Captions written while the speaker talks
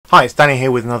Hi, it's Danny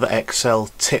here with another Excel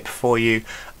tip for you.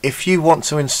 If you want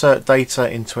to insert data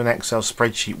into an Excel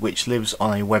spreadsheet which lives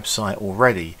on a website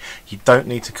already, you don't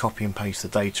need to copy and paste the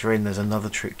data in. There's another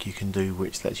trick you can do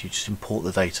which lets you just import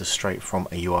the data straight from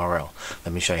a URL.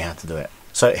 Let me show you how to do it.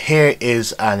 So here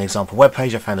is an example web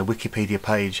page. I found a Wikipedia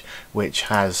page which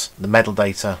has the medal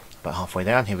data about halfway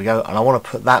down. Here we go, and I want to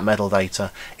put that medal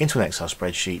data into an Excel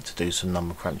spreadsheet to do some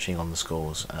number crunching on the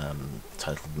scores,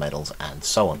 total medals and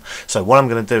so on. So what I'm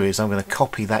going to do is I'm going to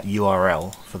copy that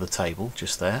URL for the table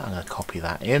just there. I'm going to copy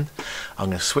that in. I'm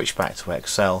going to switch back to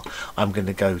Excel. I'm going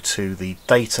to go to the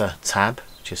data tab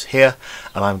just here,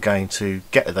 and I'm going to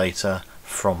get the data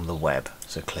from the web.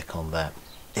 So click on there.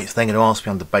 It's then going to ask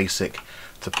me under basic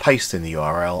to paste in the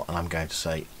URL, and I'm going to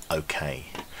say OK.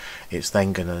 It's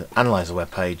then going to analyze the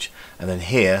web page, and then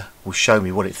here will show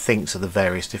me what it thinks of the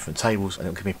various different tables, and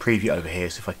it'll give me a preview over here.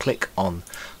 So if I click on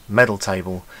medal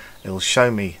table, it'll show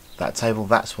me that table.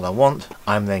 That's what I want.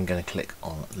 I'm then going to click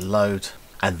on load,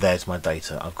 and there's my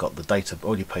data. I've got the data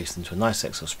already pasted into a nice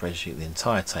Excel spreadsheet. The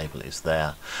entire table is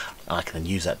there. I can then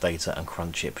use that data and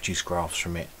crunch it, produce graphs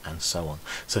from it, and so on.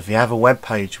 So if you have a web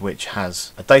page which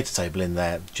has a data table in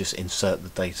there, just insert the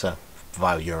data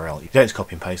via URL. You don't just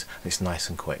copy and paste, and it's nice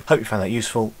and quick. Hope you found that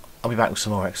useful. I'll be back with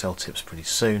some more Excel tips pretty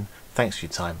soon. Thanks for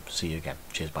your time. See you again.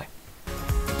 Cheers, bye.